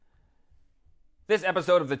This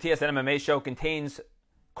episode of the TSN MMA show contains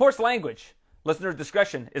coarse language. Listener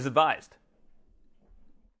discretion is advised.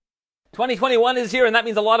 2021 is here, and that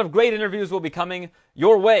means a lot of great interviews will be coming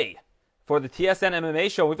your way for the TSN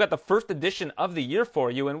MMA show. We've got the first edition of the year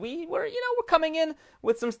for you, and we're coming in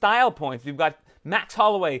with some style points. We've got Max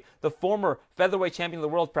Holloway, the former featherweight champion of the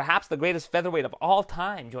world, perhaps the greatest featherweight of all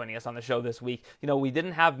time, joining us on the show this week. We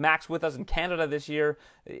didn't have Max with us in Canada this year.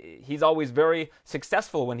 He's always very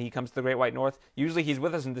successful when he comes to the Great White North. Usually he's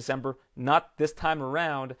with us in December, not this time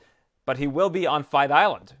around, but he will be on Fight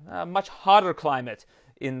Island, a much hotter climate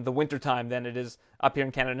in the wintertime than it is up here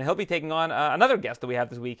in Canada. And he'll be taking on another guest that we have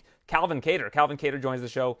this week, Calvin Kattar. Calvin Kattar joins the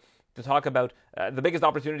show to talk about the biggest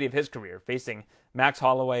opportunity of his career, facing Max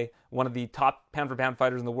Holloway, one of the top pound-for-pound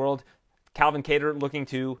fighters in the world. Calvin Kattar looking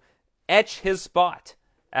to etch his spot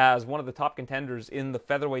as one of the top contenders in the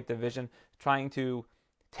featherweight division, trying to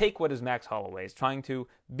take what is Max Holloway's, trying to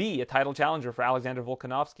be a title challenger for Alexander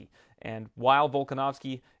Volkanovski. And while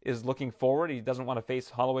Volkanovski is looking forward, he doesn't want to face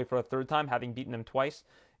Holloway for a third time, having beaten him twice.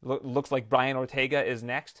 Looks like Brian Ortega is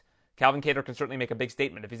next. Calvin Kattar can certainly make a big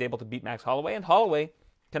statement if he's able to beat Max Holloway, and Holloway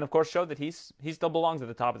can, of course, show that he still belongs at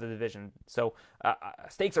the top of the division. So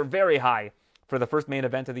stakes are very high for the first main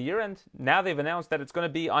event of the year, and now they've announced that it's going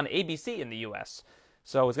to be on ABC in the U.S.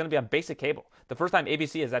 So it's going to be on basic cable. The first time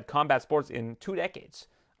ABC has had combat sports in 2 decades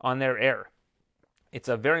on their air. It's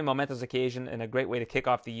a very momentous occasion and a great way to kick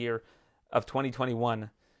off the year of 2021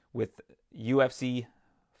 with UFC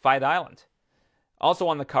Fight Island. Also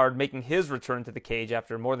on the card, making his return to the cage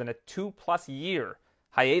after more than a 2+ year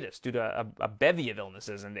hiatus due to a bevy of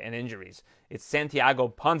illnesses and injuries. It's Santiago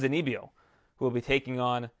Ponzinibbio, who will be taking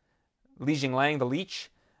on Li Jingliang, the Leech.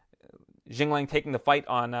 Jingliang taking the fight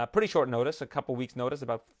on pretty short notice, a couple weeks' notice,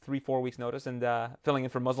 about 3-4 weeks' notice, and filling in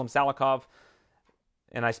for Muslim Salikov.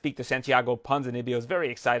 And I speak to Santiago Ponzinibbio. Is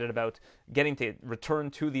very excited about getting to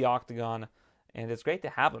return to the octagon, and it's great to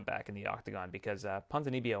have him back in the octagon because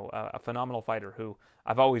Ponzinibbio, a phenomenal fighter who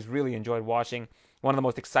I've always really enjoyed watching, one of the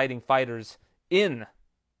most exciting fighters in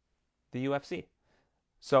the UFC.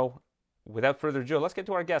 So, without further ado, let's get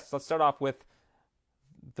to our guests. Let's start off with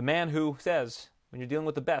the man who says, when you're dealing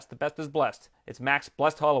with the best is blessed. It's Max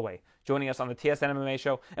Blessed Holloway joining us on the TSN MMA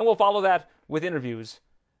show, and we'll follow that with interviews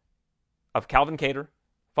of Calvin Kattar,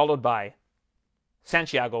 followed by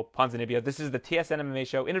Santiago Ponzinibbio. This is the TSN MMA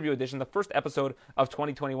show, interview edition, the first episode of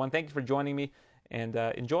 2021. Thank you for joining me, and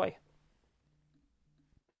enjoy.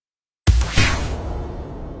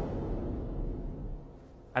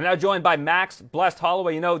 I'm now joined by Max Blessed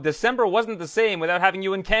Holloway. December wasn't the same without having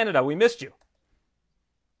you in Canada. We missed you.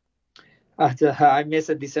 I miss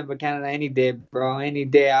a December Canada any day, bro. Any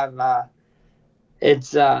day.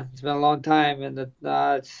 It's been a long time, and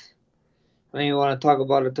I don't even want to talk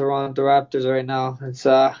about the Toronto Raptors right now. It's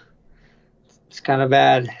kind of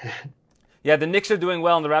bad. Yeah, the Knicks are doing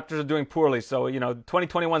well and the Raptors are doing poorly. So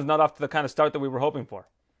 2021 is not off to the kind of start that we were hoping for.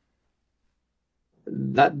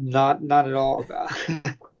 Not at all.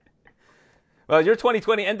 Well, your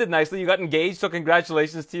 2020 ended nicely. You got engaged, so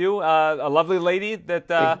congratulations to you. A lovely lady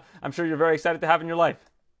that I'm sure you're very excited to have in your life.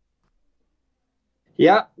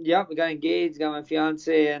 Yeah, we got engaged, got my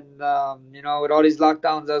fiance, and with all these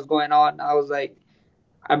lockdowns that was going on, I was like,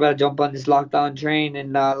 I better jump on this lockdown train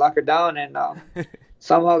and lock her down, and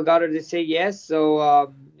somehow got her to say yes.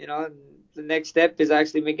 So the next step is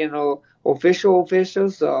actually making it official.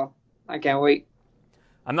 So I can't wait.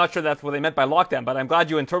 I'm not sure that's what they meant by lockdown, but I'm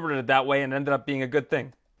glad you interpreted it that way and it ended up being a good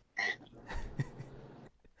thing.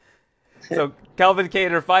 So, Calvin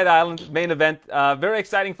Kattar, Fight Island, main event. Very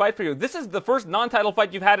exciting fight for you. This is the first non-title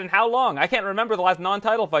fight you've had in how long? I can't remember the last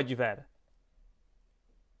non-title fight you've had.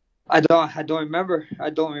 I don't remember.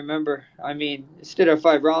 I mean, it's still a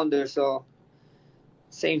 5-rounder, so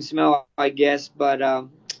same smell, I guess. But I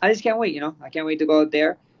just can't wait, I can't wait to go out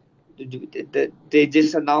there. They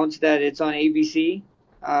just announced that it's on ABC.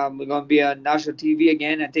 We're going to be on national TV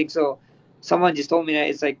again, I think so. Someone just told me that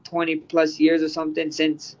it's like 20+ years or something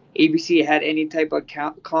since ABC had any type of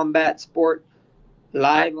combat sport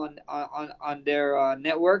live on their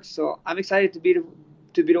network. So I'm excited to be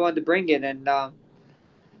the one to bring it, and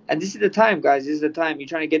this is the time, guys. This is the time. You're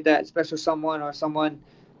trying to get that special someone or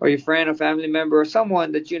your friend or family member or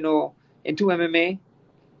someone that into MMA.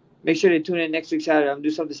 Make sure they tune in next week Saturday. I'm gonna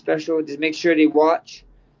do something special. Just make sure they watch,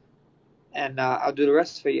 and I'll do the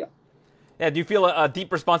rest for you. Yeah, do you feel a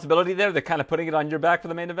deep responsibility there? They're kind of putting it on your back for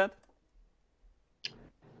the main event?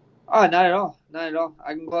 Oh, not at all.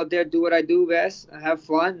 I can go out there, do what I do best, and have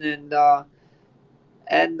fun, and I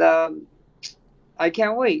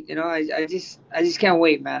can't wait. I just can't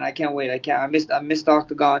wait, man. I can't wait. I miss the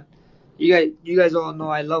octagon. You guys all know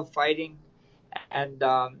I love fighting, and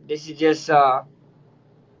this is just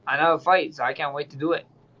another fight, so I can't wait to do it.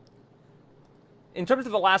 In terms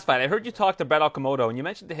of the last fight, I heard you talk to Brett Okamoto, and you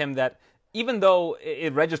mentioned to him that even though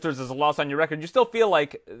it registers as a loss on your record, you still feel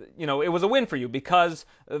like it was a win for you because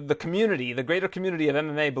the community, the greater community of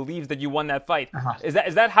MMA, believes that you won that fight. Uh-huh. Is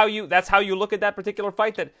that how you that's how you look at that particular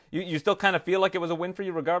fight? That you still kind of feel like it was a win for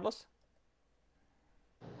you regardless?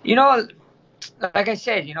 You know, like I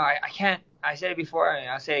said, I can't. I said it before, and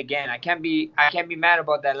I'll say it again. I can't be mad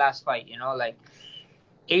about that last fight. Like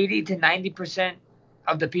 80 to 90%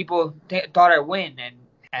 of the people thought I win,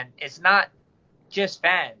 and it's not just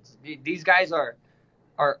fans. These guys are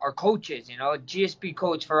coaches. GSP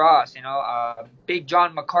coach for us. Big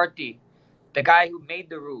John McCarthy, the guy who made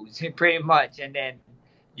the rules, pretty much. And then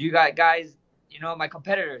you got guys, my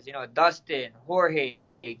competitors. Dustin, Jorge,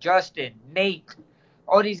 Justin, Nate,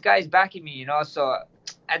 all these guys backing me. So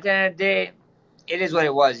at the end of the day, it is what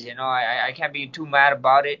it was. I can't be too mad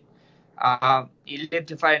about it. You live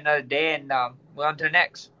to fight another day, and we're on to the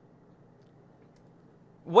next.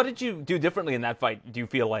 What did you do differently in that fight? Do you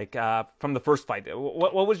feel like from the first fight?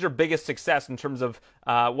 What was your biggest success in terms of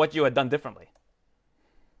what you had done differently?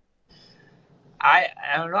 I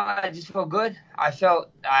don't know. I just felt good. I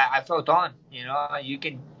felt on. You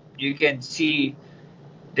can see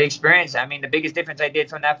the experience. I mean, the biggest difference I did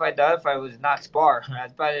from that fight to the other fight was not spar.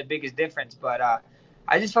 That's probably the biggest difference. But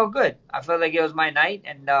I just felt good. I felt like it was my night,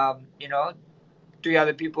 and three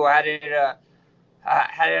other people had it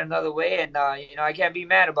another way, and I can't be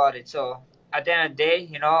mad about it. So at the end of the day,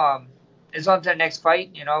 it's on to the next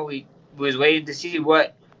fight. We was waiting to see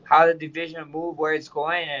how the division move, where it's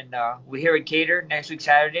going, and we're here at Cater next week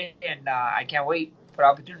Saturday, and I can't wait for the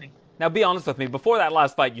opportunity. Now, be honest with me. Before that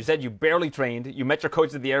last fight, you said you barely trained. You met your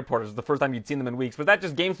coach at the airport. It was the first time you'd seen them in weeks. Was that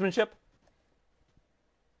just gamesmanship?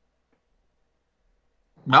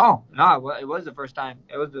 No, it was the first time.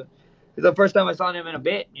 It was the first time I saw him in a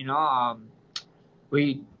bit.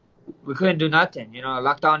 We we couldn't do nothing. The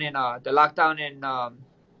lockdown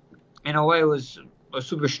in a way was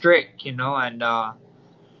super strict. And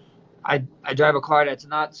I drive a car that's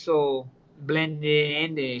not so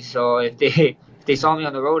blended in. So if they saw me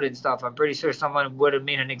on the road and stuff, I'm pretty sure someone would have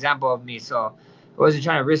made an example of me. So I wasn't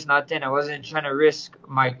trying to risk nothing. I wasn't trying to risk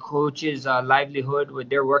my coach's livelihood with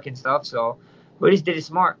their work and stuff. So we just did it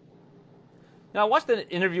smart. Now, I watched an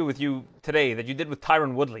interview with you today that you did with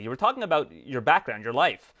Tyron Woodley. You were talking about your background, your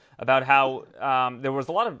life, about how there was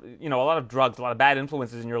a lot of drugs, a lot of bad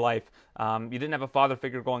influences in your life. You didn't have a father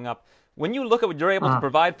figure growing up. When you look at what you're able to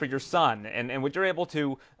provide for your son and what you're able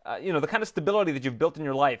to, the kind of stability that you've built in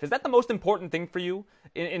your life, is that the most important thing for you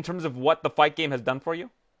in terms of what the fight game has done for you?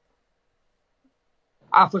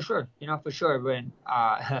 For sure. For sure. When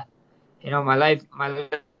my life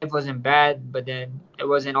wasn't bad, but then it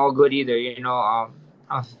wasn't all good either.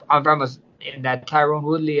 I'm from in that Tyrone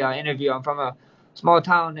Woodley interview. I'm from a small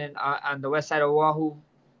town on the west side of Oahu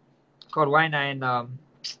called Waina, and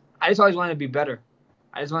I just always wanted to be better.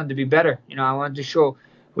 I just wanted to be better. I wanted to show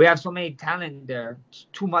we have so many talent there,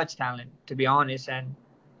 too much talent to be honest. And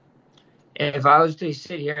if I was to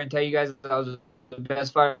sit here and tell you guys that I was the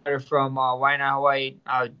best fighter from Waina, Hawaii,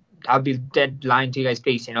 I'll be dead lying to you guys'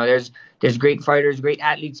 face. There's great fighters, great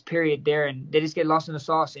athletes, period, there, and they just get lost in the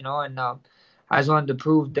sauce. And I just wanted to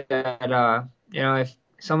prove that if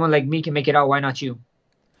someone like me can make it out, why not you?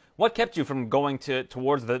 What kept you from going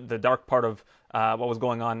towards the dark part of what was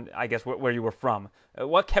going on, I guess, where you were from?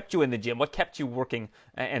 What kept you in the gym? What kept you working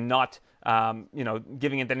and not,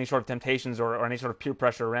 giving into any sort of temptations or any sort of peer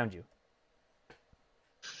pressure around you?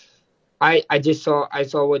 I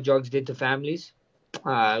saw what drugs did to families,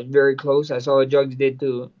 very close. I saw what drugs did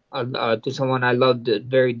to someone I loved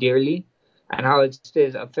very dearly, and how it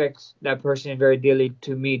still affects that person very dearly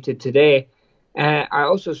to me to today. And I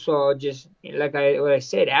also saw, just like what I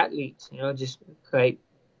said, athletes. Just like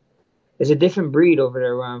there's a different breed over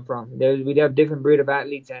there where I'm from. We have different breed of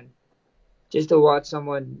athletes, and just to watch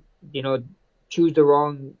someone, choose the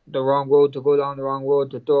wrong road, to go down the wrong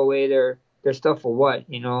road, to throw away their stuff for what?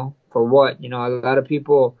 For what? A lot of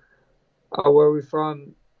people, where we're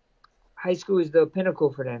from, high school is the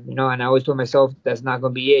pinnacle for them. And I always told myself that's not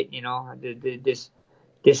gonna be it.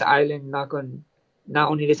 This island not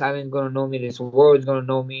only this island gonna know me, this world is gonna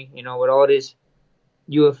know me. With all this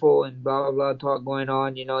UFO and blah blah blah talk going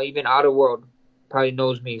on, even outer world probably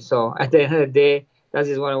knows me. So at the end of the day, that's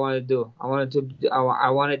just what I wanted to do. I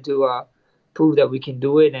wanted to prove that we can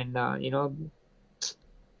do it, and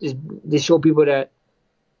just show people that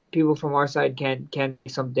people from our side can make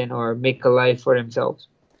something or make a life for themselves.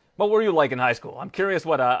 What were you like in high school? I'm curious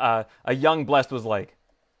what a young Blessed was like.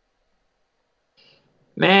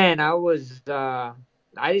 Man,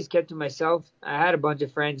 I just kept to myself. I had a bunch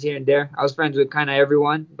of friends here and there. I was friends with kind of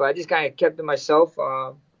everyone, but I just kind of kept to myself.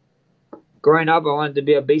 Growing up, I wanted to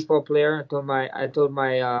be a baseball player. I told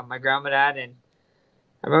my grandma that, and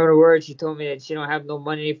I remember the words she told me that she don't have no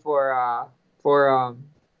money for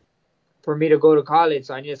for me to go to college,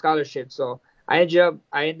 so I need a scholarship. So I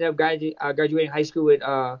ended up graduating high school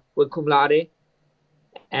with cum laude,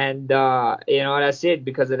 and that's it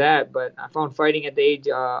because of that. But I found fighting at the age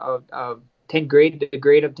of 10th grade, the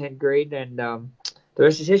grade of 10th grade, and the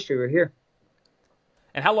rest is history. We're here.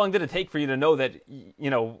 And how long did it take for you to know that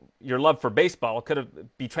your love for baseball could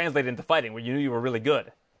have be translated into fighting, where you knew you were really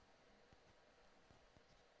good?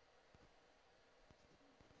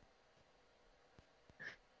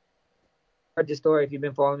 Heard this story. If you've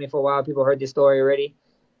been following me for a while, people heard this story already.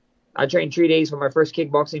 I trained 3 days for my first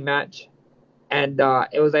kickboxing match, and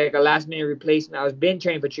it was like a last minute replacement. I was been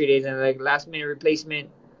training for 3 days, and like last minute replacement,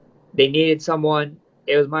 they needed someone.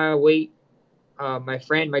 It was my weight.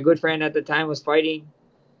 My good friend at the time was fighting,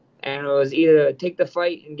 and it was either take the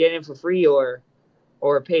fight and get in for free, or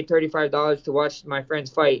pay $35 to watch my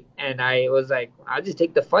friends fight. And I was like, I'll just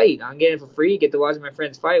take the fight. I'm getting for free, get to watch my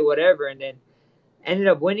friends fight, whatever. And then ended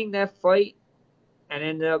up winning that fight, and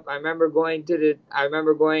ended up. I remember going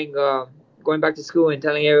back to school and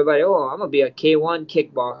telling everybody, oh, I'm gonna be a K1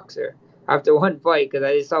 kickboxer after one fight because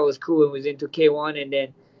I just thought it was cool and was into K1. And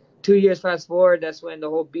then 2 years fast forward, that's when the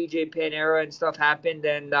whole BJ Penn era and stuff happened,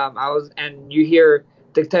 and and you hear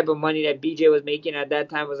the type of money that BJ was making at that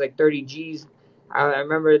time was like 30 G's. I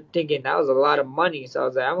remember thinking that was a lot of money, so I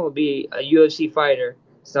was like, I'm gonna be a UFC fighter.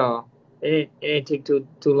 So it didn't take too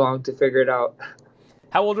long to figure it out.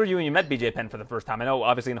 How old were you when you met BJ Penn for the first time? I know,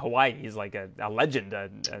 obviously, in Hawaii, he's like a legend,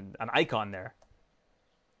 an icon there.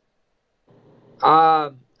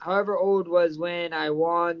 However old was when I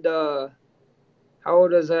won the how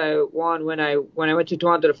old was I won when I went to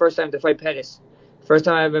Toronto the first time to fight Pettis. First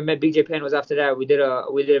time I ever met BJ Penn was after that. We did a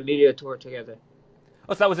media tour together.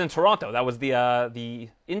 Oh, so that was in Toronto. That was the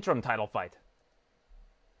interim title fight.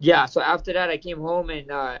 Yeah, so after that I came home,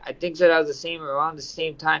 and I think so that was the same around the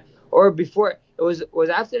same time or before. It was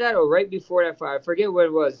after that or right before that fight. I forget what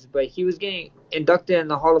it was, but he was getting inducted in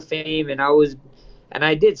the Hall of Fame, and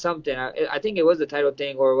I did something. I think it was the title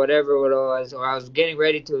thing or whatever it was, or I was getting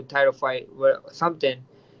ready to title fight something.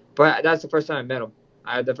 But that's the first time I met him.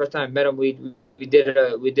 The first time I met him, we did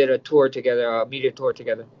a tour together, a media tour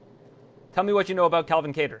together. Tell me what you know about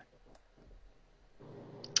Calvin Cater.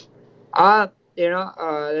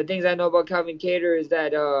 The things I know about Calvin Cater is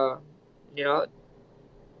that you know,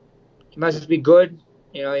 he must be good.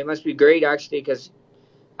 He must be great actually, because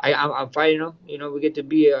I'm fighting him.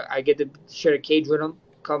 I get to share a cage with him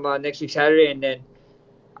come next week Saturday, and then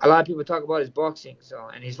a lot of people talk about his boxing. So,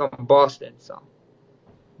 and he's from Boston, so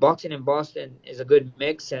boxing in Boston is a good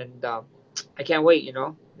mix, and I can't wait.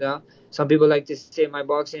 Some people like to say my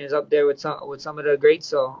boxing is up there with some of the greats,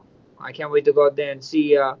 so I can't wait to go out there and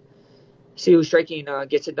see who striking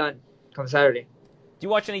gets it done come Saturday. Do you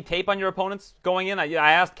watch any tape on your opponents going in? I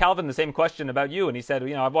asked Calvin the same question about you, and he said,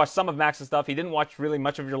 I've watched some of Max's stuff. He didn't watch really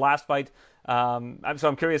much of your last fight. So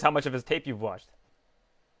I'm curious how much of his tape you've watched.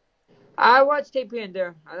 I watch tape here and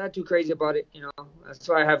there. I'm not too crazy about it. That's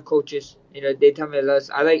why I have coaches. They tell me less.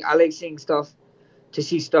 I like seeing stuff to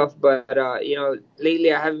see stuff, but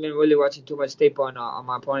lately I haven't been really watching too much tape on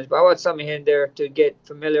my opponents. But I watch some here and there to get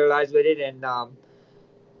familiarized with it, and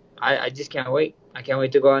I just can't wait. I can't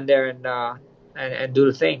wait to go in there and do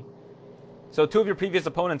the thing. So two of your previous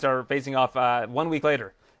opponents are facing off 1 week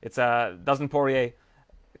later. It's Dustin Poirier,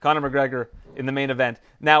 Conor McGregor in the main event.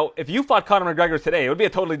 Now, if you fought Conor McGregor today, it would be a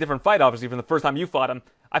totally different fight, obviously, from the first time you fought him.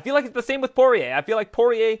 I feel like it's the same with Poirier. I feel like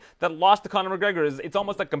Poirier that lost to Conor McGregor it's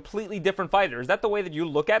almost a completely different fighter. Is that the way that you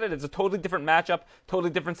look at it? It's a totally different matchup,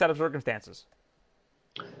 totally different set of circumstances.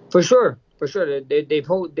 For sure, for sure. They're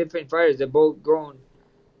both different fighters. They're both grown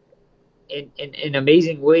in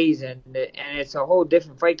amazing ways, and it's a whole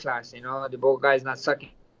different fight class. The both guys not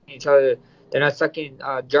sucking each other. They're not sucking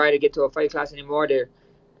dry to get to a fight class anymore. They're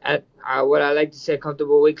at what I like to say a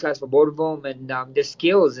comfortable weight class for both of them, and their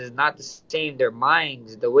skills is not the same. Their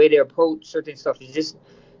minds, the way they approach certain stuff is just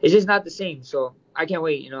not the same. So I can't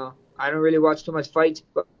wait. I don't really watch too much fights,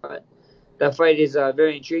 but that fight is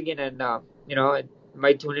very intriguing, and I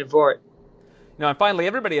might tune in for it. And finally,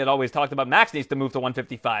 everybody had always talked about Max needs to move to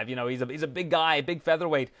 155. He's a big guy, big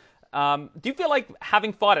featherweight. Do you feel like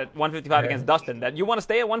having fought at 155 against Dustin that you want to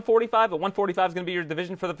stay at 145? But 145 is going to be your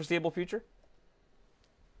division for the foreseeable future?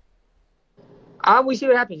 We see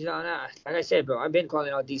what happens. Like I said, bro, I've been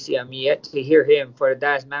calling out DC. I'm yet to hear him for the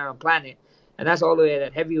baddest man on the planet. and that's all the way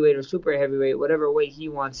at heavyweight or super heavyweight, whatever weight he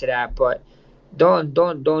wants it at. But don't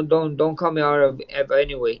call me out of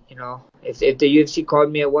any weight. You know, if the UFC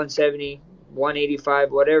called me at 170,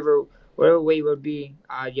 185, whatever weight would be,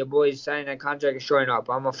 your boy's signing that contract and showing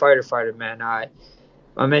up. I'm a fighter, man.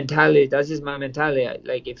 My mentality, that's just my mentality.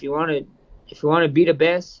 Like if you wanna be the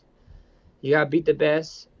best, you gotta beat the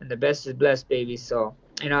best, and the best is blessed, baby. So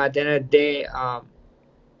at the end of the day,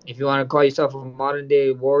 if you wanna call yourself a modern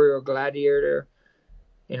day warrior or gladiator,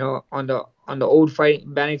 on the old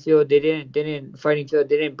fighting batting field, they didn't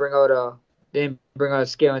bring out a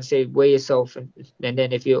scale and say weigh yourself, and then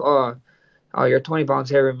if you you're 20 pounds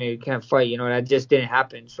heavier than me, you can't fight. That just didn't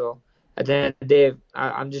happen. So at the end of the day,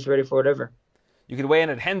 I'm just ready for whatever. You could weigh in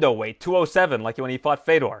at Hendo weight, 207, like when he fought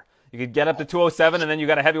Fedor. You could get up to 207, and then you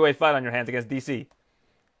got a heavyweight fight on your hands against DC.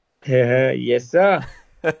 Yeah, yes, sir.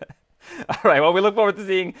 All right, well, we look forward to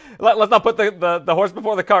seeing. Let's not put the horse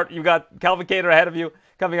before the cart. You've got Calvin Kattar ahead of you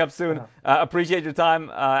coming up soon. Appreciate your time,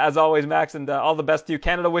 as always, Max, and all the best to you.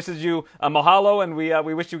 Canada wishes you a mahalo, and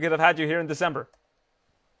we wish we could have had you here in December.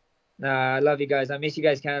 Nah, I love you guys. I miss you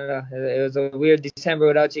guys, Canada. It was a weird December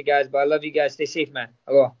without you guys, but I love you guys. Stay safe, man.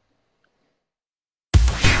 Hello.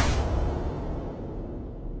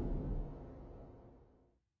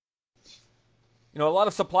 A lot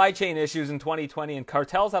of supply chain issues in 2020, and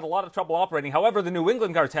cartels had a lot of trouble operating. However, the New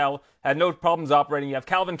England cartel had no problems operating. You have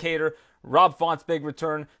Calvin Kattar, Rob Font's big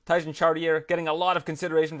return, Tyson Chartier getting a lot of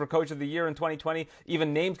consideration for Coach of the Year in 2020,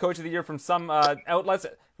 even named Coach of the Year from some outlets.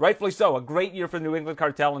 Rightfully so. A great year for the New England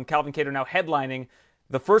cartel, and Calvin Kattar now headlining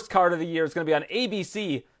the first card of the year. It's going to be on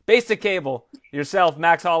ABC, basic cable. Yourself,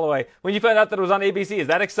 Max Holloway. When you found out that it was on ABC, is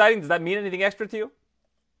that exciting? Does that mean anything extra to you?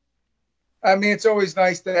 I mean, it's always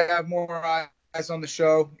nice to have more eyes on the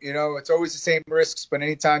show. It's always the same risks, but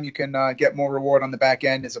anytime you can get more reward on the back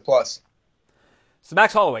end is a plus. So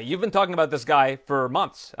Max Holloway, you've been talking about this guy for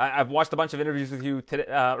months. I've watched a bunch of interviews with you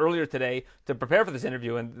earlier today to prepare for this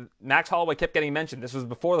interview, and Max Holloway kept getting mentioned. This was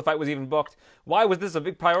before the fight was even booked. Why was this a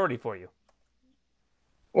big priority for you?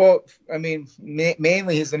 Well, I mean,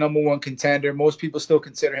 mainly he's the number one contender. Most people still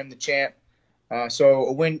consider him the champ. So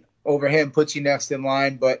a win over him puts you next in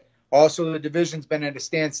line, but also the division's been at a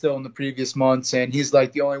standstill in the previous months, and he's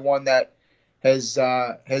like the only one that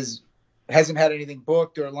hasn't had anything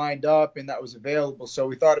booked or lined up, and that was available. So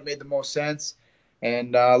we thought it made the most sense,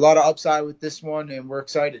 and a lot of upside with this one, and we're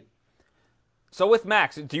excited. So with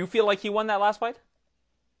Max, do you feel like he won that last fight?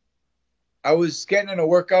 I was getting in a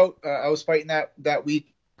workout. I was fighting that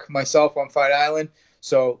week myself on Fight Island,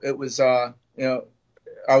 so it was I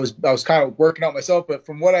was kind of working out myself. But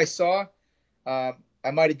from what I saw, I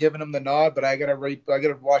might have given him the nod, but I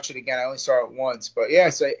gotta watch it again. I only saw it once, but yeah,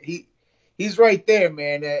 so he's right there,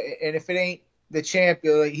 man. And if it ain't the champ,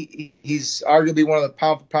 he's arguably one of the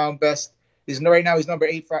pound for pound best. Right now he's number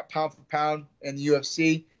 8 pound for pound in the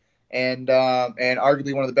UFC, and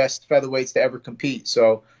arguably one of the best featherweights to ever compete.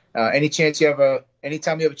 So anytime you have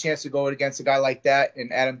a chance to go against a guy like that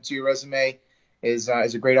and add him to your resume is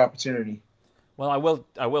a great opportunity. Well, I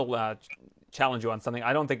will challenge you on something.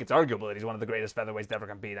 I don't think it's arguable that he's one of the greatest featherweights to ever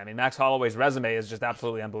compete. I mean, Max Holloway's resume is just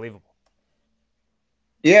absolutely unbelievable.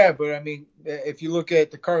 Yeah, but I mean, if you look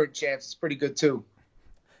at the current champs, it's pretty good too.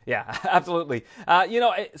 Yeah, absolutely.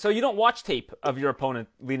 So you don't watch tape of your opponent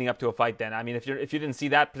leading up to a fight then? I mean, if you didn't see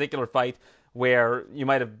that particular fight where you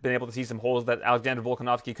might have been able to see some holes that Alexander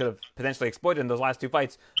Volkanovski could have potentially exploited in those last 2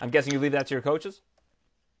 fights, I'm guessing you leave that to your coaches?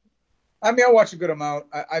 I mean, I watch a good amount.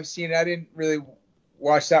 I've seen it. I didn't really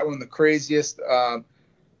watch that one the craziest.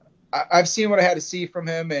 I've seen what I had to see from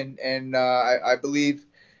him, and I believe,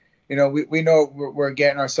 we know we're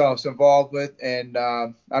getting ourselves involved with, and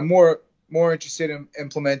I'm more interested in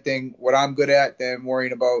implementing what I'm good at than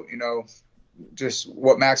worrying about, just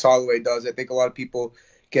what Max Holloway does. I think a lot of people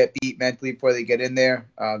get beat mentally before they get in there,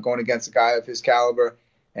 going against a guy of his caliber,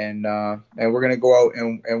 and we're gonna go out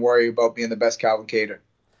and worry about being the best Calvin Kattar.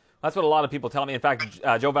 That's what a lot of people tell me. In fact,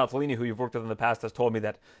 Joe Valtellini, who you've worked with in the past, has told me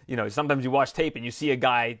that, sometimes you watch tape and you see a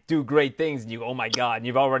guy do great things and you go, oh my God, and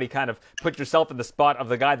you've already kind of put yourself in the spot of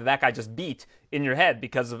the guy that guy just beat in your head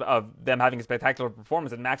because of them having a spectacular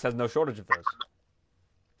performance, and Max has no shortage of those.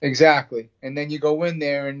 Exactly. And then you go in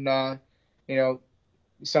there and,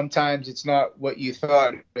 sometimes it's not what you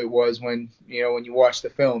thought it was when you watch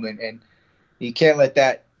the film, and you can't let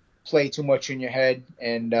that play too much in your head.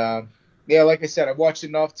 And, yeah, like I said, I've watched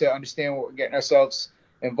enough to understand what we're getting ourselves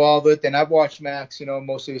involved with. And I've watched Max,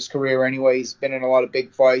 most of his career anyway. He's been in a lot of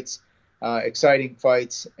big fights, exciting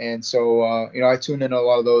fights. And so, I tune in a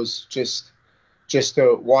lot of those just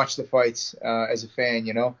to watch the fights as a fan,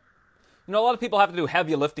 A lot of people have to do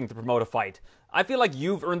heavy lifting to promote a fight. I feel like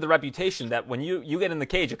you've earned the reputation that when you get in the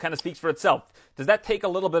cage, it kind of speaks for itself. Does that take a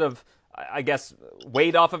little bit of, I guess,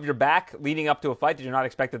 weight off of your back leading up to a fight that you're not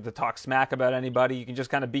expected to talk smack about anybody? You can just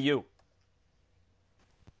kind of be you.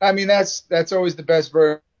 I mean, that's always the best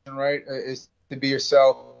version, right? Is to be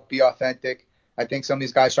yourself, be authentic. I think some of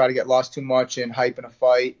these guys try to get lost too much in hype in a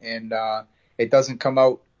fight, and it doesn't come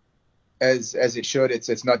out as it should.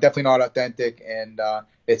 It's not definitely not authentic, and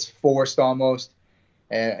it's forced almost,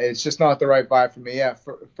 and it's just not the right vibe for me. Yeah,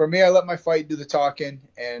 for me, I let my fight do the talking,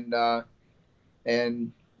 and I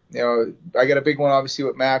got a big one obviously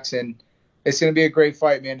with Max, and it's gonna be a great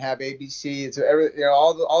fight, man. Have ABC,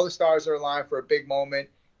 all the stars are aligned for a big moment,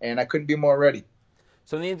 and I couldn't be more ready.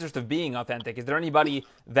 So in the interest of being authentic, is there anybody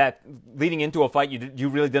that leading into a fight you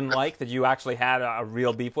really didn't like that you actually had a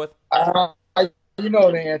real beef with? You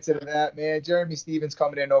know the answer to that, man. Jeremy Stevens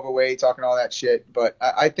coming in overweight, talking all that shit. But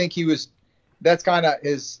I think that's kind of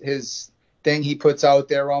his thing he puts out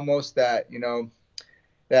there almost, that,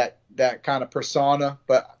 that kind of persona.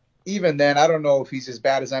 But even then, I don't know if he's as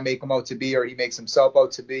bad as I make him out to be or he makes himself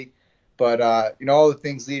out to be. But, all the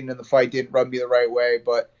things leading in the fight didn't rub me the right way.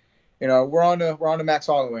 But, we're on to Max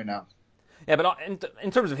Holloway now. Yeah, but in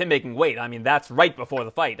terms of him making weight, I mean, that's right before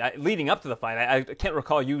the fight. Leading up to the fight, I can't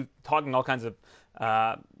recall you talking all kinds of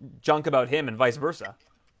junk about him and vice versa.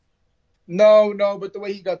 No, but the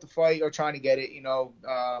way he got the fight or trying to get it,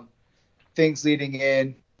 things leading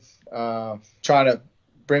in, trying to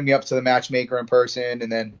bring me up to the matchmaker in person,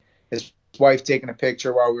 and then his wife taking a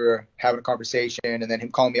picture while we were having a conversation, and then him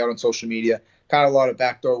calling me out on social media. Kind of a lot of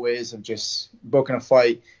backdoor ways of just booking a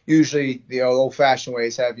fight. Usually the old-fashioned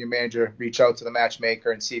ways, have your manager reach out to the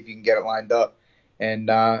matchmaker and see if you can get it lined up. And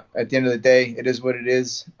at the end of the day, it is what it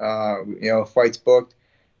is. Fight's booked,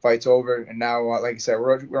 fight's over, and now, like I said,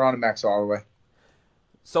 we're on to Max Holloway.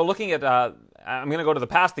 So looking at, I'm going to go to the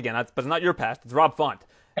past again, but it's not your past. It's Rob Font.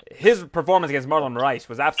 His performance against Marlon Moraes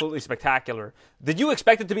was absolutely spectacular. Did you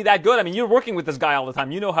expect it to be that good? I mean, you're working with this guy all the time.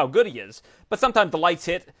 You know how good he is. But sometimes the lights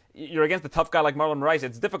hit. You're against a tough guy like Marlon Moraes.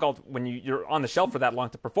 It's difficult when you're on the shelf for that long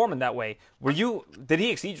to perform in that way. Did he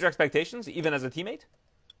exceed your expectations, even as a teammate?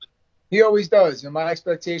 He always does. And my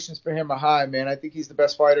expectations for him are high, man. I think he's the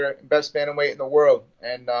best fighter, best bantamweight in the world.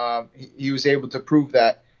 And he was able to prove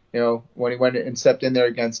that, when he went and stepped in there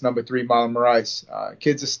against number 3 Marlon Moraes.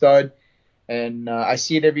 Kid's a stud. And I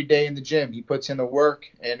see it every day in the gym. He puts in the work,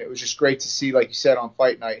 and it was just great to see, like you said, on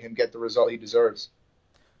fight night, him get the result he deserves.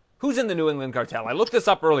 Who's in the New England cartel? I looked this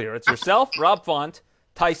up earlier. It's yourself, Rob Font,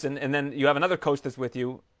 Tyson, and then you have another coach that's with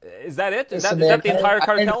you. Is that it? Is that the entire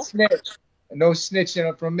cartel? No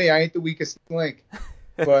snitching from me. I ain't the weakest link.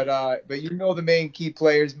 But the main key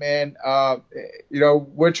players, man.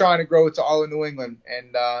 We're trying to grow it to all of New England.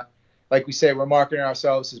 And like we say, we're marketing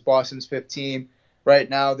ourselves as Boston's 5th team. Right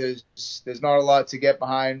now, there's not a lot to get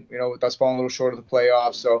behind, with us falling a little short of the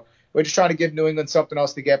playoffs. So we're just trying to give New England something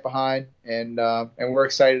else to get behind, and we're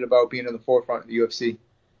excited about being in the forefront of the UFC.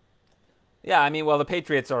 Yeah, I mean, well, the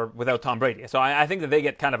Patriots are without Tom Brady, so I think that they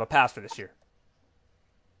get kind of a pass for this year.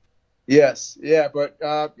 Yes, yeah, but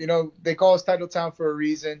they call us Title Town for a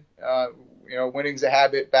reason. Winning's a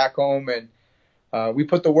habit back home, and we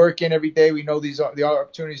put the work in every day. We know the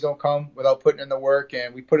opportunities don't come without putting in the work,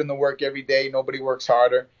 and we put in the work every day. Nobody works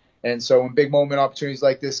harder. And so when big moment opportunities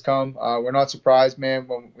like this come, we're not surprised, man,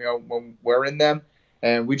 when we're in them.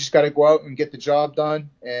 And we just got to go out and get the job done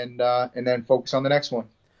and then focus on the next one.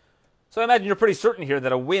 So I imagine you're pretty certain here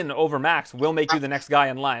that a win over Max will make you the next guy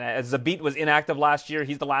in line. As Zabit was inactive last year,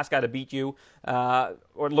 he's the last guy to beat you. Or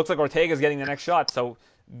it looks like Ortega's getting the next shot. So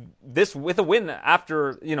this, with a win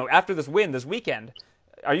after this win this weekend,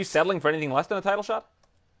 are you settling for anything less than a title shot?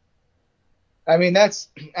 I mean,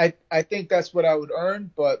 I think that's what I would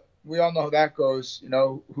earn, but we all know how that goes.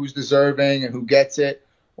 Who's deserving and who gets it,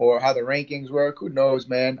 or how the rankings work. Who knows,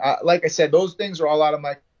 man? Like I said, those things are all out of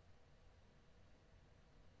my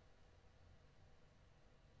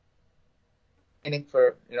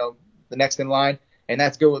for the next in line, and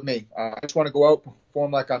that's good with me. I just want to go out,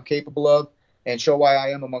 perform like I'm capable of, and show why I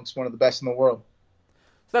am amongst one of the best in the world.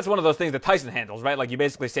 So that's one of those things that Tyson handles, right? Like you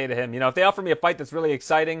basically say to him, if they offer me a fight that's really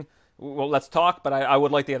exciting, well, let's talk, but I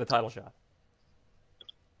would like to get a title shot.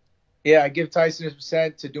 Yeah, I give Tyson his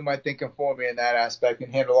percent to do my thinking for me in that aspect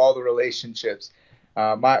and handle all the relationships.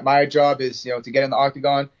 My job is, to get in the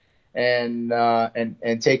octagon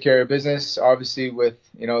and take care of business, obviously with,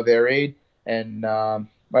 their aid. And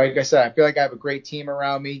like I said, I feel like I have a great team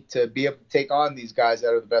around me to be able to take on these guys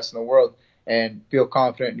that are the best in the world and feel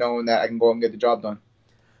confident knowing that I can go and get the job done.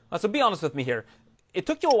 So be honest with me here. it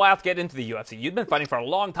took you a while to get into the UFC. You'd been fighting for a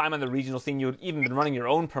long time on the regional scene. You'd even been running your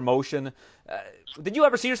own promotion. Did you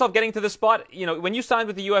ever see yourself getting to this spot? When you signed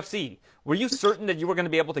with the UFC, were you certain that you were going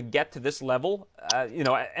to be able to get to this level,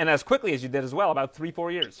 and as quickly as you did as well, about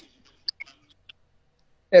 3-4 years?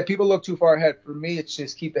 Yeah, people look too far ahead. For me, it's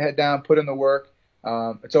just keep the head down, put in the work.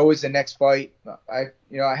 It's always the next fight. I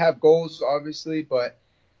have goals, obviously, but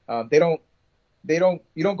you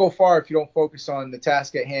don't go far if you don't focus on the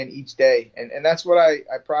task at hand each day. And that's what I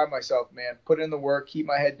pride myself, man. Put in the work, keep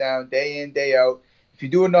my head down day in, day out. If you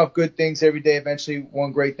do enough good things every day, eventually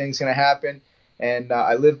one great thing's going to happen. And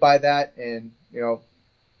I live by that. And,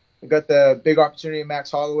 we got the big opportunity of Max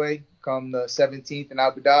Holloway come the 17th in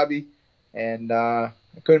Abu Dhabi. And I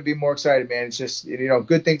couldn't be more excited, man. It's just,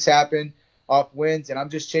 good things happen off wins. And I'm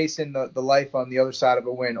just chasing the life on the other side of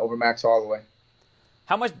a win over Max Holloway.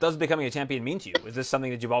 How much does becoming a champion mean to you? Is this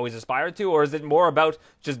something that you've always aspired to, or is it more about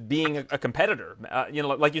just being a competitor?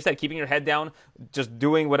 Like you said, keeping your head down, just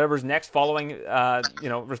doing whatever's next, following,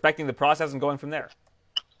 respecting the process and going from there.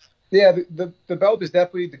 Yeah, the belt is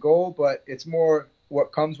definitely the goal, but it's more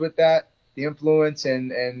what comes with that, the influence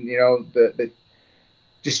and the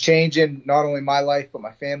just changing not only my life, but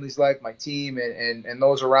my family's life, my team, and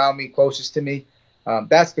those around me, closest to me.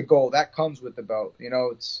 That's the goal. That comes with the belt.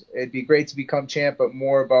 It'd be great to become champ, but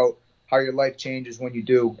more about how your life changes when you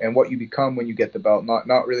do and what you become when you get the belt,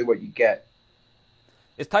 not really what you get.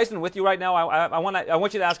 Is Tyson with you right now? I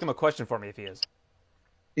want you to ask him a question for me if he is.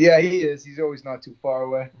 Yeah, he is. He's always not too far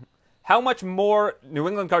away. How much more New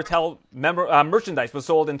England Cartel merchandise was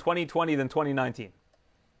sold in 2020 than 2019?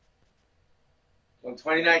 Well, in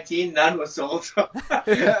 2019, none was sold.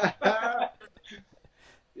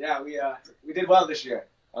 Yeah, we did well this year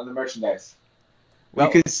on the merchandise. Well,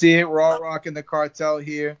 you can see it. We're all rocking the Cartel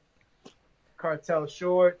here. Cartel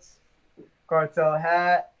shorts, Cartel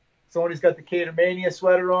hat. Sony's got the Catermania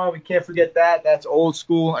sweater on. We can't forget that. That's old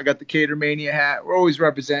school. I got the Catermania hat. We're always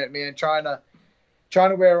representing, man. Trying to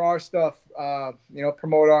wear our stuff.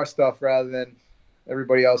 Promote our stuff rather than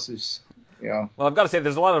everybody else's. Well, I've got to say,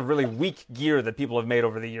 there's a lot of really weak gear that people have made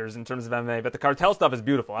over the years in terms of MMA, but the Cartel stuff is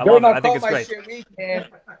beautiful. I love it. I think it's great. Shit weak, man.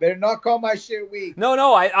 Better not call my shit weak.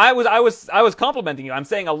 No, I was complimenting you. I'm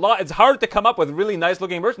saying a lot. It's hard to come up with really nice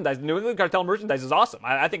looking merchandise. New England Cartel merchandise is awesome.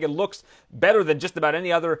 I think it looks better than just about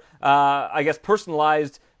any other,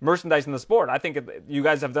 personalized merchandise in the sport. I think you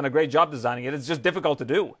guys have done a great job designing it. It's just difficult to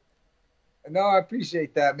do. No, I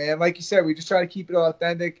appreciate that, man. Like you said, we just try to keep it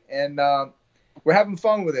authentic and. We're having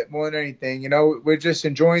fun with it more than anything. We're just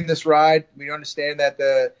enjoying this ride. We understand that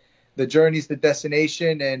the journey's the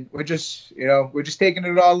destination, and we're just taking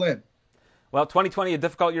it all in. Well, 2020, a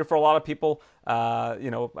difficult year for a lot of people. A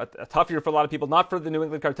tough year for a lot of people. Not for the New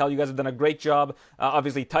England Cartel. You guys have done a great job.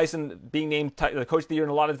 Obviously, Tyson being named the coach of the year in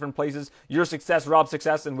a lot of different places. Your success, Rob's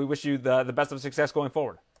success, and we wish you the best of success going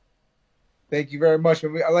forward. Thank you very much.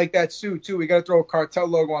 I like that suit too. We got to throw a Cartel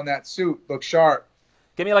logo on that suit. Look sharp.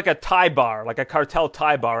 Give me like a tie bar, like a Cartel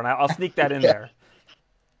tie bar, and I'll sneak that in there.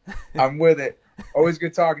 I'm with it. Always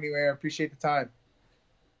good talking to you, Aaron. Appreciate the time.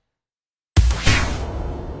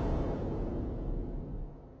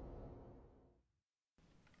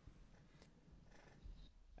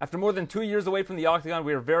 After more than 2 years away from the Octagon,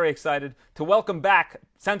 we are very excited to welcome back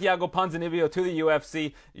Santiago Ponzinibbio to the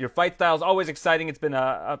UFC. Your fight style is always exciting. It's been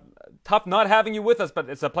a tough not having you with us, but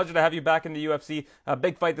it's a pleasure to have you back in the UFC. A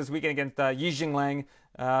big fight this weekend against Yi Jingliang.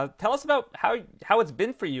 Tell us about how it's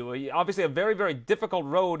been for you. Obviously, a very, very difficult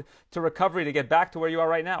road to recovery to get back to where you are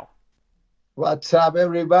right now. What's up,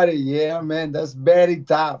 everybody? Yeah, man, that's very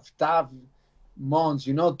tough months.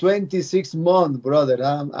 26 months, brother.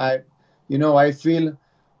 I feel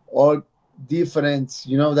all different.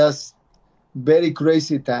 That's very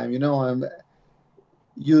crazy time.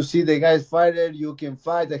 You see the guys fighter, you can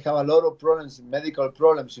fight. I have a lot of problems, medical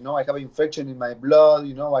problems. I have infection in my blood. I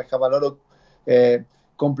have a lot of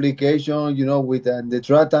complications, with the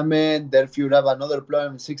treatment. Therefore, I have another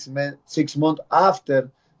problem 6 months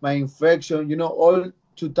after my infection. All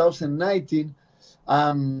 2019,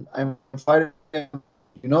 I'm fighting,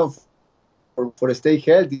 for stay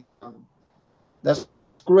healthy. That's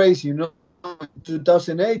crazy,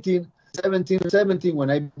 2018, 17, when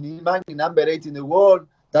I'm back in number 8 in the world,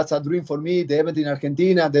 that's a dream for me. The event in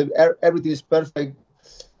Argentina, everything is perfect.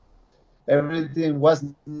 Everything was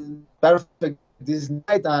perfect this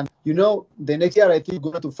night. And, the next year I think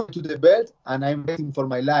I'm going to fight to the belt, and I'm waiting for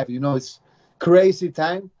my life. It's crazy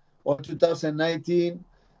time. Or 2019,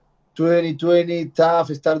 2020, tough,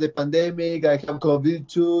 start the pandemic. I have COVID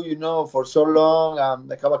too, for so long. I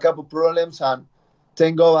have a couple problems, and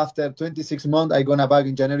thank God after 26 months, I'm going to back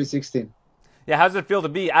in January 16. Yeah, how does it feel to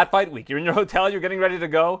be at fight week? You're in your hotel, you're getting ready to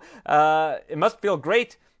go. It must feel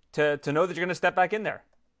great to know that you're going to step back in there.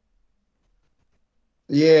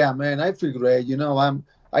 Yeah, man, I feel great.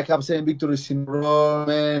 I have 7 victories in a row,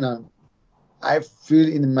 man, and I feel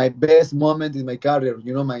in my best moment in my career.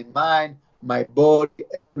 My mind, my body,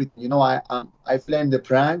 everything. I feel in the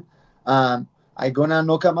prime. I gonna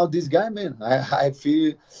knock him out this guy, man. I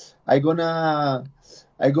feel I gonna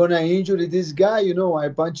injure this guy. I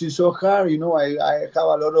punch you so hard. I have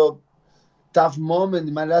a lot of tough moments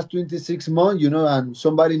in my last 26 months. And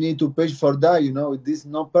somebody need to pay for that. This is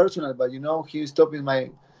not personal, but he stopping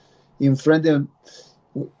in front of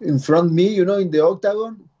me. In the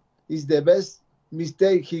octagon is the best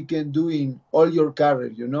mistake he can do in all your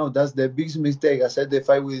career. That's the biggest mistake. I said the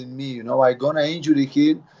fight with me. I gonna injure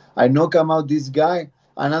him. I knock him out this guy,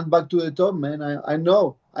 and I'm back to the top, man. I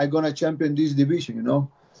know I gonna champion this division.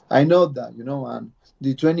 I know that. And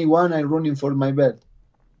the 21, I'm running for my belt.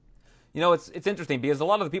 It's interesting because a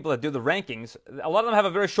lot of the people that do the rankings, a lot of them have a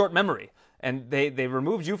very short memory, and they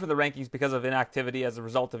removed you from the rankings because of inactivity as a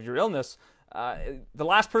result of your illness. The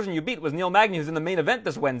last person you beat was Neil Magny, who's in the main event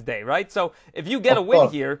this Wednesday, right? So if you get a win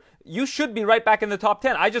here, you should be right back in the top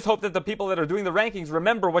 10. I just hope that the people that are doing the rankings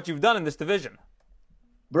remember what you've done in this division.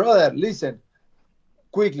 Brother, listen,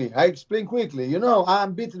 quickly. I explain quickly.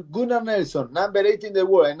 I'm beating Gunnar Nelson, number 8 in the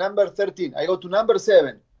world, and number 13. I go to number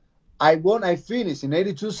 7. I won, I finished in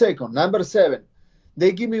 82 seconds, number 7.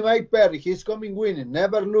 They give me Mike Perry. He's coming winning,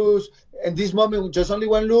 never lose. And this moment, just only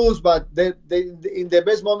one lose, but they in the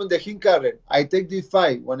best moment of his career. I take this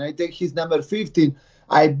fight. When I take his number 15,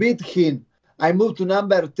 I beat him. I move to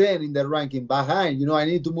number 10 in the ranking behind. I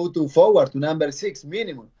need to move forward to number 6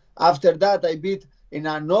 minimum. After that, I beat in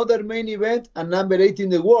another main event and number 8 in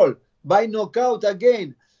the world by knockout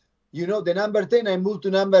again. The number 10, I moved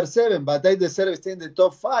to number 7, but I deserve to stay in the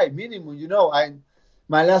top 5 minimum.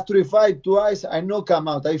 My last 3 fights, twice, I knock him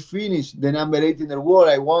out. I finished the number 8 in the world.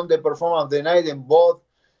 I won the performance of the night in both,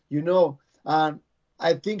 and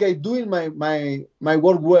I think I doing my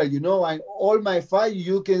work well, and all my fight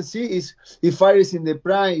you can see is if I is in the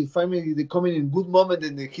prime, if I'm coming in good moment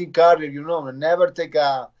in the hit career, I never take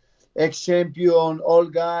a ex-champion,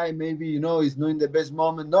 old guy, maybe, is not in the best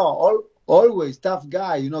moment. No, always tough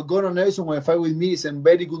guy. Gunnar Nelson, when I fight with me, is in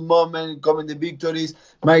very good moment, coming the victories.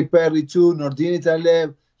 Mike Perry too, Nordin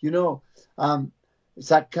Talev,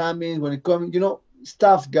 Zach Cummings, when it comes,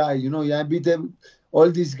 tough guy, I beat them, all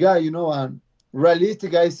these guys, and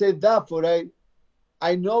realistic, I said that for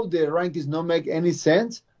I know the rankings not make any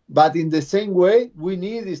sense, but in the same way, we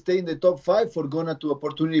need to stay in the top 5 for Gunnar to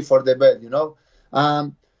opportunity for the belt,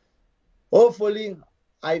 hopefully,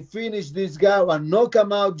 I finish this guy and knock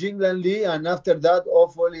him out, Jinglan Lee, and after that,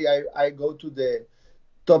 hopefully, I go to the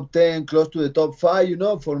top 10, close to the top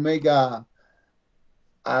 5, for make a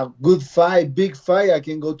good fight, big fight. I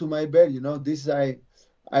can go to my belt, This I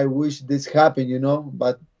wish this happened,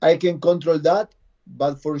 but I can control that.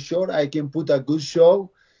 But for sure, I can put a good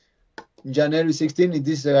show January 16th.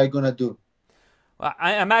 This is what I'm gonna do.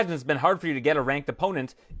 I imagine it's been hard for you to get a ranked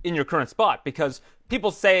opponent in your current spot because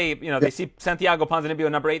people say, they see Santiago Ponzinibbio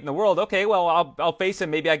number 8 in the world. Okay, well, I'll face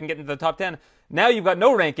him. Maybe I can get into the top 10. Now you've got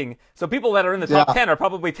no ranking. So people that are in the top 10 are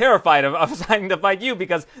probably terrified of signing to fight you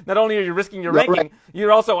because not only are you risking your ranking, right,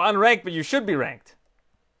 you're also unranked, but you should be ranked.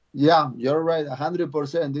 Yeah, you're right,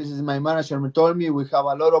 100%. This is my manager told me we have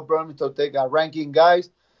a lot of problems to take a ranking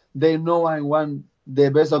guys. They know I won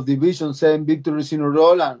the best of division, 7 victories in a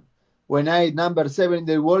row, and when I number 7 in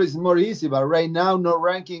the world, it's more easy. But right now, no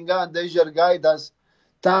ranking guy, danger guy, that's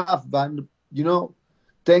tough. But,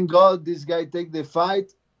 thank God this guy take the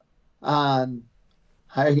fight. And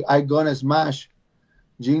I gonna smash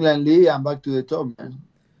Jinglan Lee. I'm back to the top, man.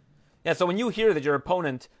 Yeah, so when you hear that your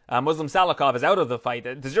opponent, Muslim Salikhov, is out of the fight,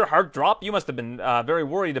 does your heart drop? You must have been very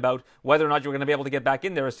worried about whether or not you were going to be able to get back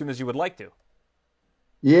in there as soon as you would like to.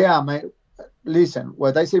 Yeah, listen,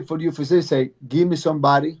 what I say for you, if I say, give me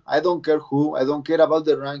somebody, I don't care who, I don't care about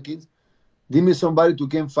the rankings, give me somebody to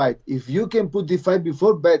can fight. If you can put the fight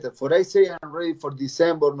before, better. For I say I'm ready for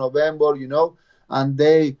December, November, and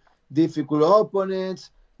they difficult opponents,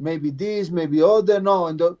 maybe this, maybe other, no,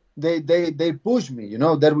 and they push me,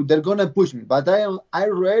 they're gonna push me. But I'm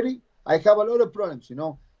ready. I have a lot of problems,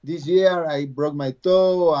 This year I broke my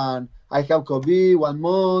toe and I have COVID 1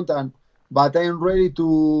 month but I am ready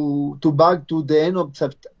to back to the end of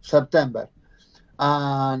September.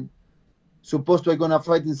 And supposed to I'm going to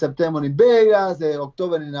fight in September in Vegas,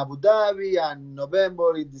 October in Abu Dhabi, and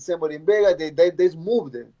November, in December in Vegas. They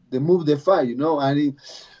move the fight, And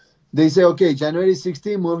they say, okay, January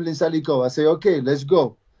 16, Muslim Salikhov. I say, okay, let's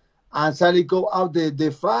go. And Salikhov out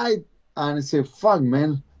the fight, and I say, fuck,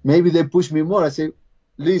 man, maybe they push me more. I say,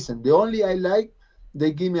 listen, the only I like,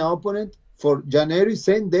 they give me an opponent for January,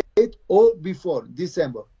 same date, or before,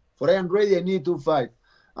 December. For I am ready, I need to fight.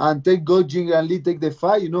 And take go Jingan Lee take the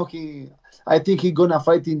fight. I think he gonna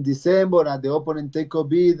fight in December, and the opponent take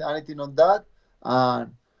COVID, anything on that.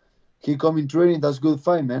 And he come in training, that's good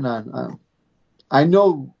fight, man. And I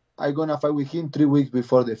know I gonna fight with him 3 weeks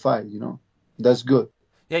before the fight, That's good.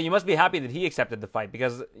 Yeah, you must be happy that he accepted the fight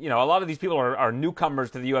because, a lot of these people are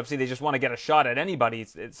newcomers to the UFC. They just want to get a shot at anybody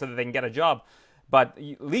so that they can get a job. But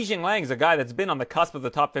Li Jingliang is a guy that's been on the cusp of the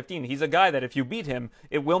top 15. He's a guy that if you beat him,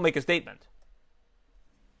 it will make a statement.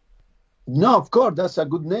 No, of course, that's a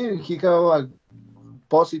good name. He have a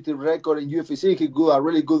positive record in UFC. He do a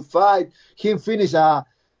really good fight. He finished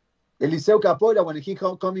Eliseu Capoeira when he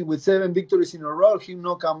coming with 7 victories in a row. He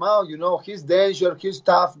knock him out. He's dangerous. He's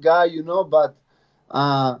tough guy. But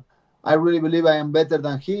I really believe I am better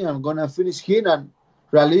than him. I'm gonna finish him. And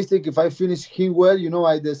realistic, if I finish him well,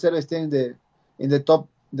 I deserve to stay in the top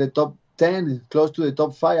 10, close to the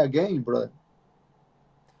top 5 again, brother.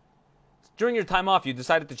 During your time off, you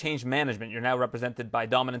decided to change management. You're now represented by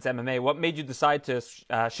Dominance MMA. What made you decide to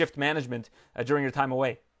shift management during your time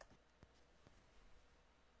away?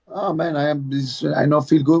 Oh man, I not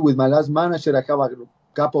feel good with my last manager. I have a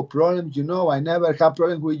couple problems. I never have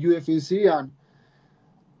problems with UFC, and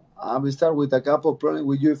I will start with a couple problems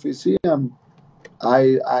with UFC, and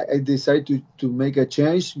I decided to make a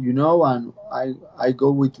change. And I go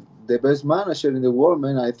with the best manager in the world,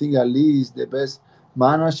 man. I think Ali is the best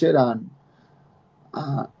manager, and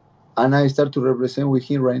I start to represent with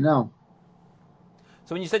him right now.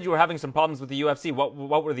 So when you said you were having some problems with the UFC,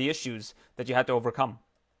 what were the issues that you had to overcome?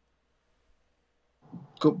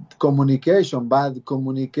 Communication, bad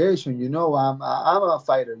communication. I'm a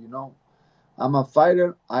fighter. I'm a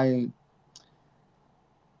fighter. I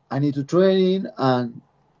need to train and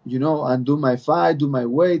and do my fight, do my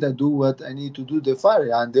weight, and do what I need to do the fight.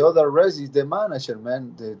 And the other rest is the manager,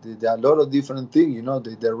 man. There are a lot of different things,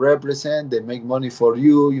 they represent, they make money for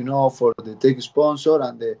you, for they take sponsor,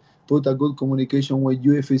 and they put a good communication with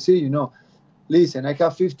UFC, Listen, I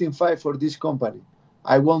have 15 fights for this company.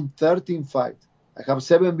 I won 13 fights. I have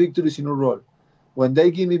 7 victories in a row. When they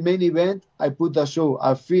give me main event, I put a show.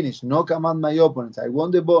 I finish, knock out my opponents. I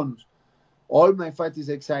won the bonus. All my fight is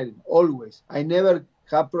exciting, always. I never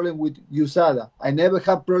have problem with USADA. I never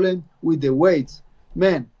have problem with the weights.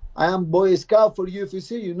 Man, I am Boy Scout for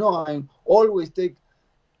UFC. I always take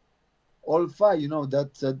all fight.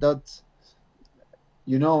 That's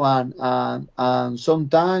and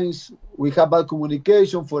sometimes we have bad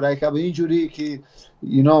communication. For I have injury,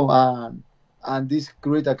 and this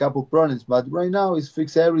create a couple problems. But right now it's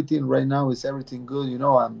fixed everything. Right now it's everything good.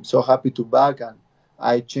 I'm so happy to back, and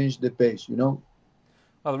I changed the pace.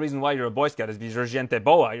 Well, the reason why you're a Boy Scout is because you're gente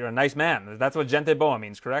boa. You're a nice man. That's what gente boa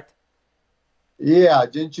means, correct? Yeah,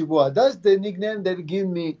 gente boa. That's the nickname they give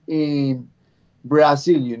me in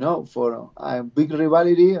Brazil, for a big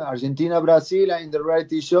rivalry, Argentina-Brazil, in the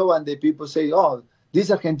reality show, and the people say, oh,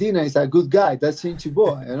 this Argentina is a good guy. That's gente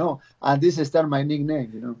boa, and this is my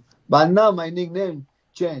nickname, But now my nickname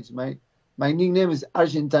changed. My nickname is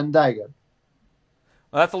Argentine Tiger.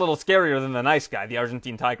 Well, that's a little scarier than the nice guy, the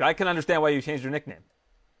Argentine Tiger. I can understand why you changed your nickname.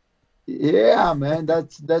 Yeah, man,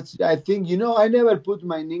 that's. I think I never put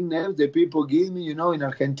my nicknames. The people give me, in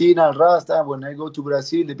Argentina, Rasta. When I go to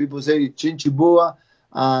Brazil, the people say Chinchiboa,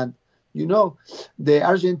 and the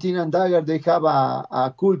Argentinian Tiger. They have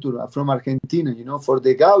a culture from Argentina. For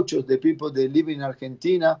the gauchos, the people that live in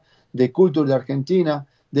Argentina, the culture of Argentina,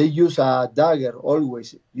 they use a dagger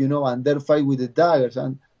always, and they fight with the daggers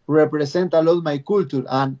and represent a lot my culture.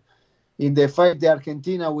 And in the fight the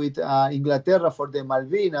Argentina with Inglaterra for the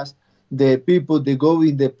Malvinas, the people they go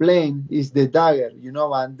in the plane is the dagger,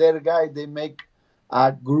 and their guy they make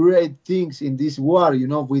great things in this war,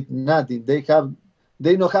 with nothing. They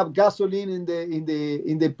don't have gasoline in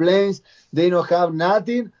the planes. They don't have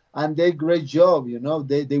nothing, and they great job.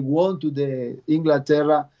 They won to the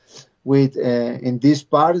Inglaterra with in this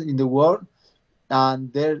part in the world,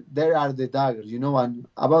 and there are the daggers. And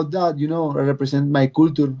about that, I represent my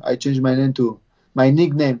culture. I changed my nickname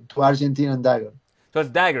to Argentinian Dagger. So it's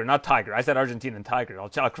Dagger, not Tiger. I said Argentinian Tiger. I'll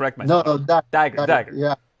correct myself. No, Dagger.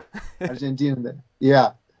 Yeah, Argentinian.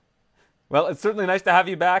 Yeah. Well, it's certainly nice to have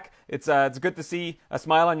you back. It's good to see a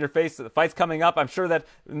smile on your face. The fight's coming up. I'm sure that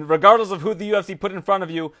regardless of who the UFC put in front of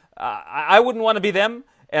you, I wouldn't want to be them.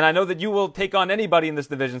 And I know that you will take on anybody in this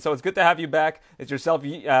division. So it's good to have you back. It's yourself,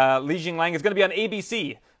 Li Jingliang. It's going to be on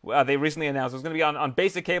ABC. They recently announced it's going to be on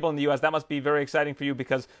basic cable in the U.S. That must be very exciting for you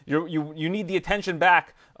because you need the attention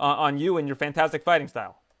back on you and your fantastic fighting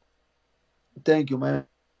style. Thank you, man.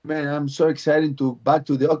 Man, I'm so excited to back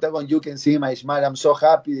to the octagon. You can see my smile. I'm so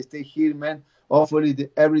happy to stay here, man. Hopefully,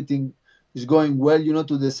 everything is going well.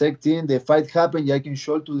 To the SEC team. The fight happened. I can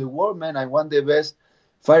show to the world, man. I want the best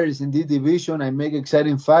fighters in this division. I make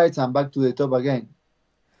exciting fights. I'm back to the top again.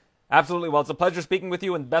 Absolutely. Well, it's a pleasure speaking with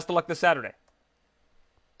you, and best of luck this Saturday.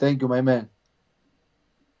 Thank you, my man.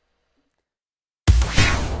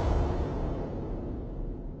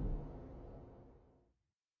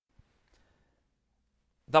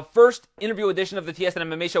 The first interview edition of the TSN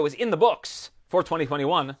MMA show is in the books for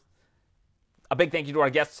 2021. A big thank you to our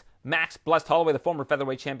guests, Max Blessed Holloway, the former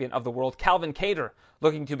featherweight champion of the world, Calvin Kattar,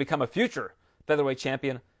 looking to become a future featherweight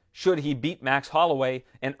champion should he beat Max Holloway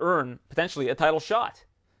and earn potentially a title shot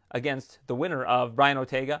against the winner of Brian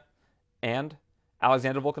Ortega and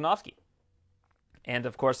Alexander Volkanovski. And,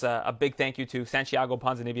 of course, a big thank you to Santiago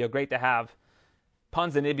Ponzinibbio. Great to have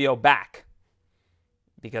Ponzinibbio back.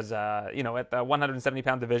 Because, at the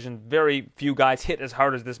 170-pound division, very few guys hit as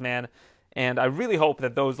hard as this man. And I really hope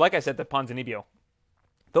that those, like I said to Ponzinibbio,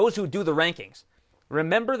 those who do the rankings,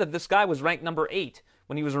 remember that this guy was ranked number 8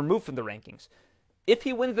 when he was removed from the rankings. If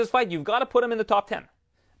he wins this fight, you've got to put him in the top 10.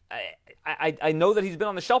 I know that he's been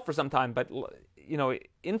on the shelf for some time, but,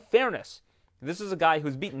 in fairness, this is a guy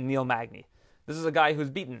who's beaten Neil Magny. This is a guy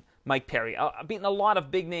who's beaten Mike Perry, beaten a lot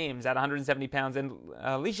of big names at 170 pounds. And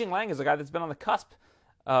Li Jingliang is a guy that's been on the cusp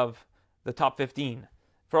of the top 15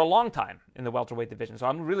 for a long time in the welterweight division. So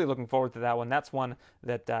I'm really looking forward to that one. That's one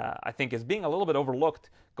that I think is being a little bit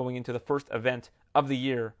overlooked going into the first event of the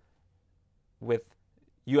year with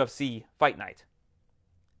UFC Fight Night.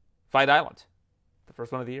 Fight Island, the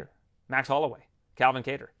first one of the year. Max Holloway, Calvin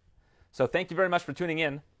Kattar. So thank you very much for tuning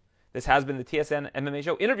in. This has been the TSN MMA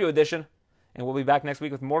Show Interview Edition, and we'll be back next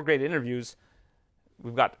week with more great interviews.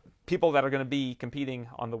 We've got people that are going to be competing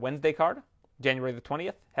on the Wednesday card, January the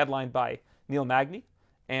 20th, headlined by Neil Magny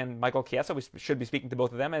and Michael Chiesa. We should be speaking to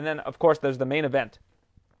both of them. And then, of course, there's the main event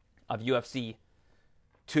of UFC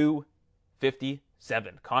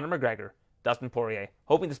 257. Conor McGregor, Dustin Poirier.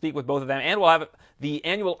 Hoping to speak with both of them. And we'll have the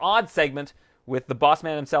annual odds segment with the boss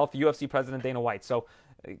man himself, UFC President Dana White. So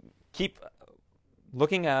keep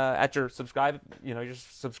looking at your your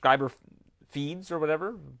subscriber feeds or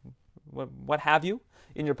whatever, what have you,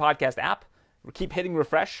 in your podcast app. Keep hitting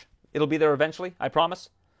refresh. It'll be there eventually, I promise.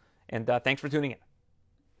 And thanks for tuning in.